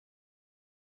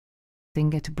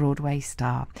singer to Broadway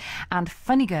star. And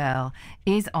Funny Girl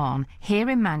is on here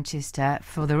in Manchester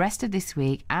for the rest of this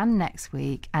week and next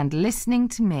week, and listening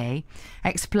to me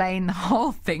explain the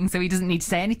whole thing so he doesn't need to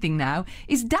say anything now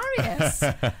is Darius.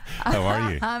 How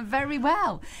are you? Very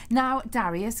well. Now,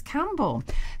 Darius Campbell,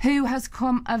 who has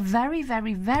come a very,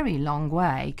 very, very long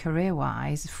way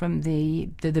career-wise from the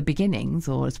beginnings,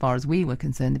 or as far as we were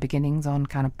concerned, the beginnings on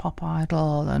kind of Pop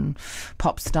Idol and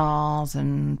Pop Stars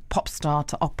and Pop Star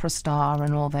to Opera Star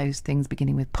and all those things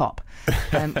beginning with pop.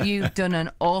 You've done an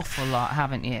awful lot,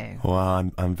 haven't you?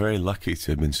 Well, I'm very lucky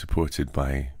to have been supported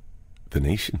by the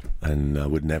nation, and I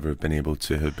would never have been able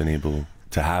to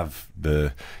have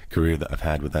the career that I've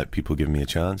had without people giving me a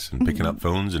chance and picking up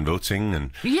phones and voting.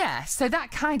 And yeah, so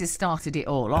that kind of started it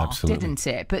all off, Absolutely. didn't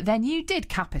it? But then you did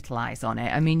capitalise on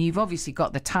it. I mean, you've obviously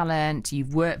got the talent,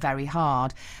 you've worked very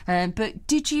hard, but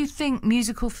did you think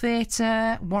musical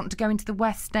theatre, want to go into the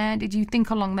West End? Did you think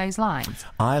along those lines?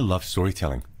 I love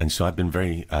storytelling, and so I've been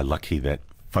very lucky that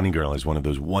Funny Girl is one of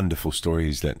those wonderful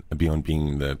stories that, beyond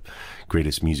being the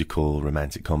greatest musical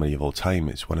romantic comedy of all time,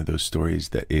 it's one of those stories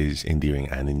that is endearing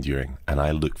and enduring. And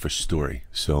I look for story.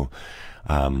 So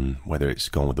whether it's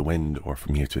Gone with the Wind or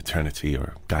From Here to Eternity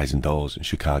or Guys and Dolls in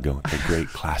Chicago, they're great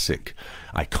classic,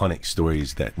 iconic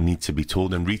stories that need to be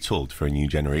told and retold for a new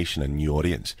generation and new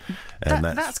audience. And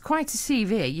that's quite a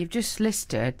CV. You've just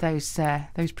listed those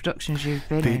productions you've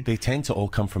been in. They tend to all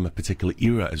come from a particular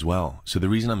era as well. So the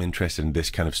reason I'm interested in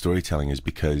this kind of storytelling is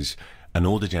because an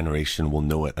older generation will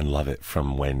know it and love it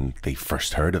from when they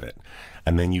first heard of it.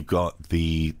 And then you've got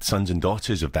the sons and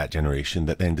daughters of that generation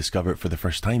that then discover it for the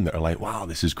first time, that are like, wow,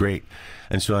 this is great.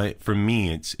 And so for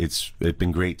me, it's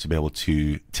been great to be able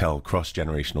to tell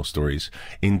cross-generational stories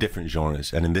in different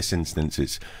genres. And in this instance,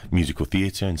 it's musical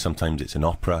theatre, and sometimes it's an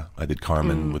opera. I did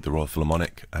Carmen with the Royal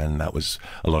Philharmonic, and that was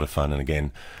a lot of fun. And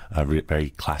again, a very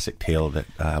classic tale that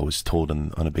was told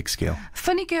on a big scale.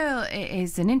 Funny Girl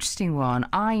is an interesting one.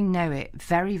 I know it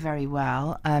very, very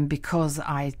well because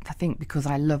I think because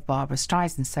I love Barbara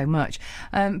Streisand so much.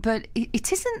 But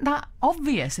it isn't that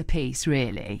obvious a piece,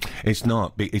 really. It's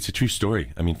not. It's a true story.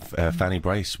 I mean, Fanny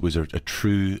Bryce was a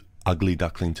true ugly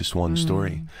duckling to swan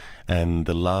story, and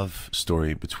the love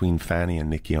story between Fanny and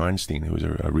Nicky Arnstein, who was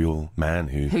a real man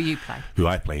who you play, who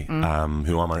I play,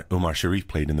 who Omar Sharif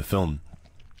played in the film,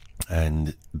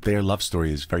 and their love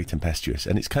story is very tempestuous,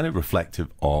 and it's kind of reflective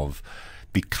of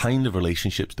the kind of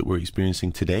relationships that we're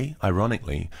experiencing today.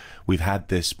 Ironically, we've had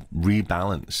this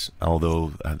rebalance,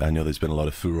 although I know there's been a lot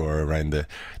of furore around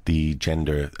the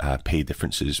gender pay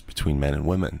differences between men and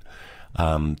women.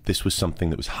 This was something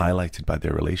that was highlighted by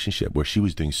their relationship, where she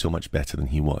was doing so much better than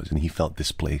he was, and he felt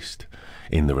displaced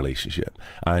in the relationship.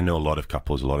 I know a lot of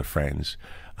couples, a lot of friends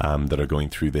that are going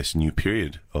through this new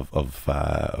period of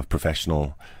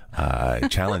professional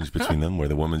challenge between them, where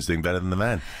the woman's doing better than the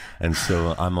man. And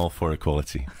so I'm all for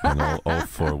equality, and all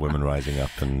for women rising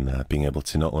up and being able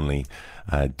to not only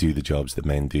do the jobs that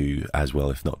men do as well,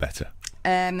 if not better.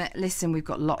 Listen, we've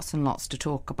got lots and lots to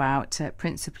talk about.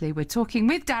 Principally, we're talking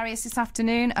with Darius this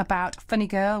afternoon about Funny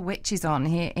Girl, which is on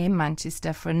here in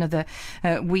Manchester for another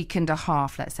week and a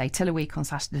half, let's say, till a week on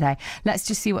Saturday. Let's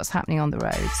just see what's happening on the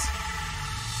roads.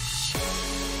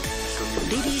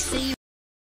 BBC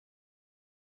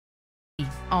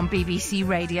on BBC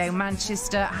Radio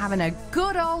Manchester, having a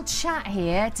good old chat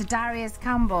here to Darius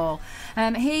Campbell.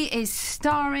 He is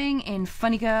starring in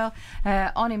Funny Girl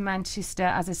on in Manchester,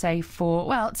 as I say, for,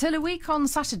 well, till a week on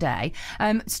Saturday.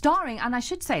 Starring, and I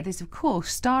should say this, of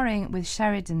course, starring with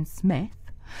Sheridan Smith.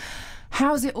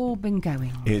 How's it all been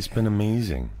going? It's been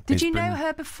amazing. Did you know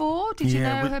her before? Did you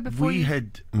know her before? We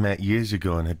had met years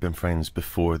ago and had been friends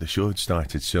before the show had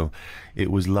started, so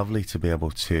it was lovely to be able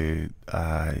to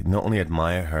not only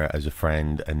admire her as a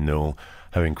friend and know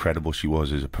how incredible she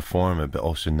was as a performer, but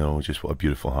also know just what a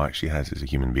beautiful heart she has as a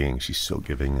human being. She's so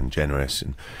giving and generous,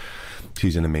 and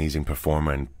she's an amazing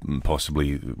performer and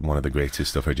possibly one of the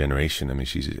greatest of her generation. I mean,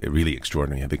 she's really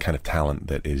extraordinary, the kind of talent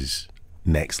that is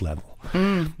next level.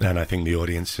 And I think the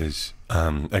audiences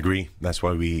agree. That's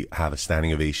why we have a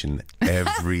standing ovation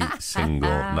every single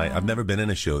night. I've never been in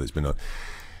a show that's been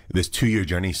this 2-year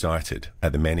journey started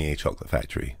at the Menier Chocolate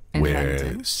Factory,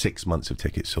 where 6 months of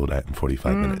tickets sold out in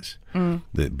 45 minutes.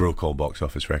 That broke all box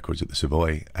office records at the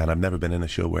Savoy, and I've never been in a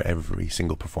show where every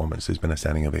single performance has been a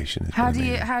standing ovation. How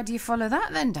do you follow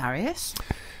that then, Darius?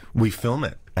 We film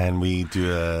it, and we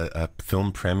do a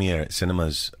film premiere at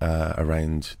cinemas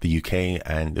around the UK,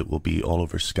 and it will be all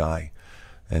over Sky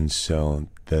And so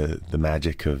the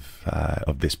magic of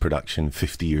this production,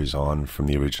 50 years on from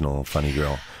the original Funny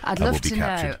Girl, will be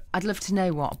captured. I'd love to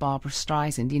know what Barbara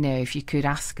Streisand, if you could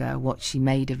ask her what she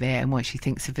made of it and what she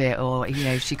thinks of it, or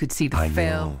if she could see the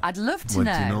film. I'd love to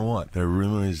know. Do you know what? The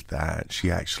rumour is that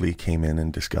she actually came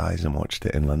in disguise and watched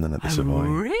it in London at the Savoy.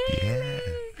 Really?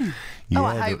 Yeah.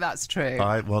 I hope that's true.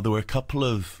 Well, there were a couple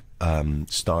of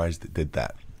stars that did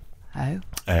that. Oh.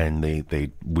 And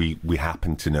we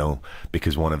happened to know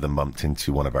because one of them bumped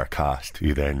into one of our cast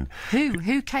who then...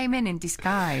 Who came in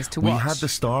disguise to watch? We had the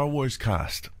Star Wars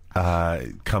cast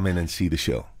come in and see the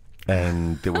show.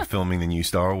 And they were filming the new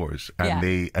Star Wars, and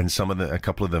a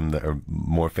couple of them that are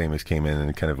more famous came in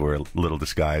and kind of were a little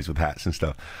disguised with hats and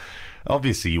stuff.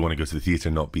 Obviously, you want to go to the theatre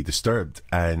and not be disturbed,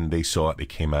 and they saw it, they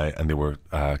came out, and they were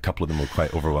a couple of them were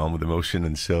quite overwhelmed with emotion,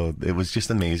 and so it was just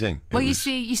amazing. Well, you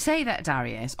see, you say that,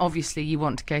 Darius, obviously you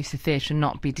want to go to the theatre and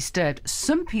not be disturbed.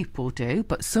 Some people do,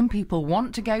 but some people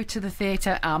want to go to the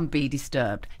theatre and be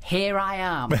disturbed. Here I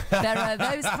am. There are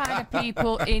those kind of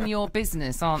people in your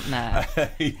business, aren't there?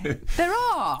 There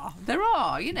are,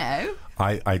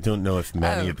 I don't know if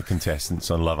many of the contestants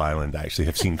on Love Island actually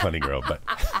have seen Funny Girl, but...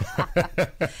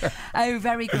 Oh,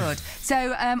 very good.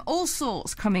 So, all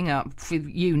sorts coming up for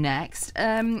you next.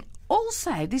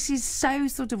 Also, this is so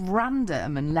sort of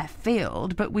random and left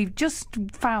field, but we've just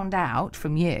found out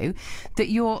from you that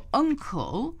your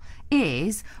uncle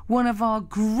is one of our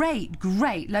great,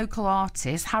 great local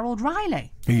artists, Harold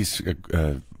Riley. He's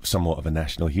somewhat of a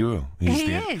national hero.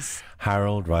 He is.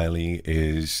 Harold Riley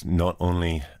is not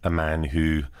only a man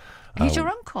who... He's your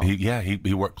uncle.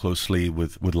 He worked closely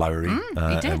with Lowry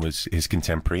and was his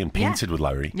contemporary and painted with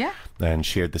Lowry and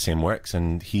shared the same works,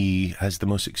 and he has the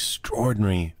most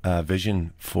extraordinary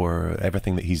vision for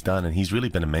everything that he's done, and he's really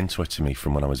been a mentor to me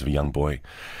from when I was a young boy.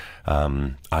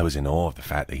 I was in awe of the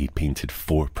fact that he'd painted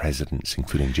 4 presidents,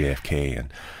 including JFK,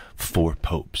 and 4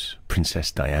 popes,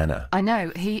 Princess Diana. I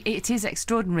know, it is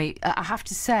extraordinary. I have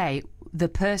to say, the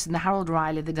Harold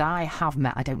Riley that I have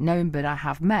met, I don't know him, but I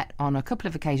have met on a couple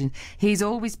of occasions, he's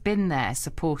always been there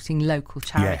supporting local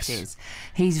charities. Yes.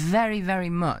 He's very, very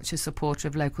much a supporter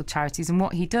of local charities, and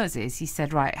what he does is he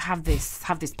said, right, have this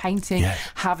painting,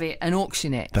 have it and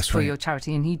auction it for your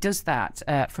charity, and he does that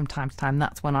from time to time.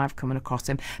 That's when I've come across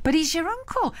him. But he's your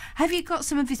uncle. Have you got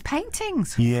some of his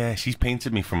paintings? Yeah, she's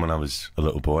painted me from when I was a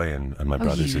little boy, and my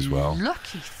brothers as well.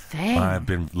 Lucky thing. I've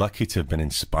been lucky to have been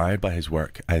inspired by his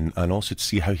work, and also to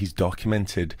see how he's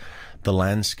documented the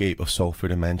landscape of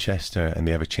Salford and Manchester and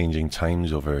the ever-changing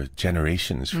times over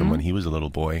generations from when he was a little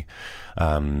boy.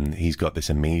 He's got this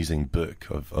amazing book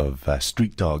of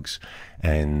street dogs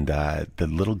and the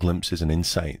little glimpses and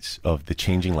insights of the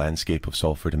changing landscape of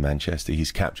Salford and Manchester.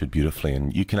 He's captured beautifully,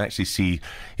 and you can actually see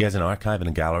he has an archive and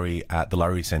a gallery at the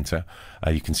Lowry Centre.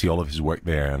 You can see all of his work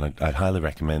there, and I'd highly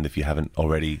recommend, if you haven't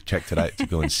already checked it out, to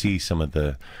go and see some of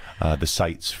the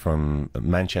sites from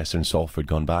Manchester and Salford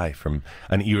gone by, from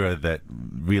an era that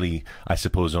really, I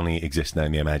suppose, only exists now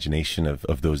in the imagination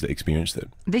of those that experienced it.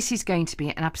 This is going to be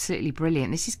an absolutely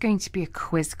brilliant. This is going to be a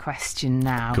quiz question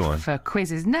now. Go on. For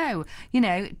quizzes. No,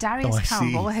 Darius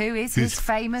Campbell, who is his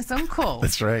famous uncle.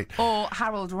 That's right. Or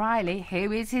Harold Riley,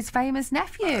 who is his famous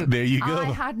nephew. There you go. I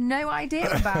had no idea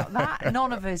about that.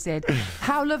 None of us did.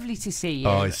 How lovely to see you.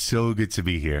 Oh, it's so good to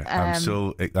be here.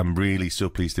 I'm really so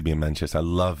pleased to be in Manchester. I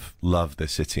love the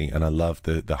city, and I love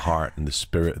the heart and the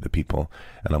spirit of the people,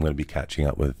 and I'm going to be catching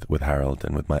up with Harold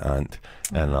and with my aunt,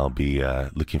 and I'll be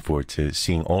looking forward to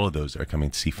seeing all of those that are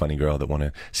coming to see Funny Girl, that want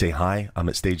to say hi. I'm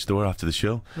at stage door after the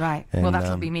show. Right. And, well,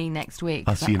 that'll be me next week.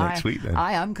 I'll see you next week then.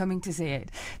 I am coming to see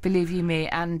it, believe you me.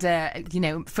 And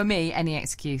for me, any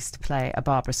excuse to play a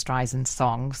Barbara Streisand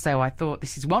song, so I thought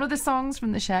this is one of the songs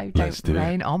from the show. Don't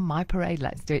Rain on My Parade.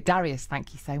 Let's do it. Darius,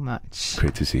 thank you so much.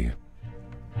 Great to see you.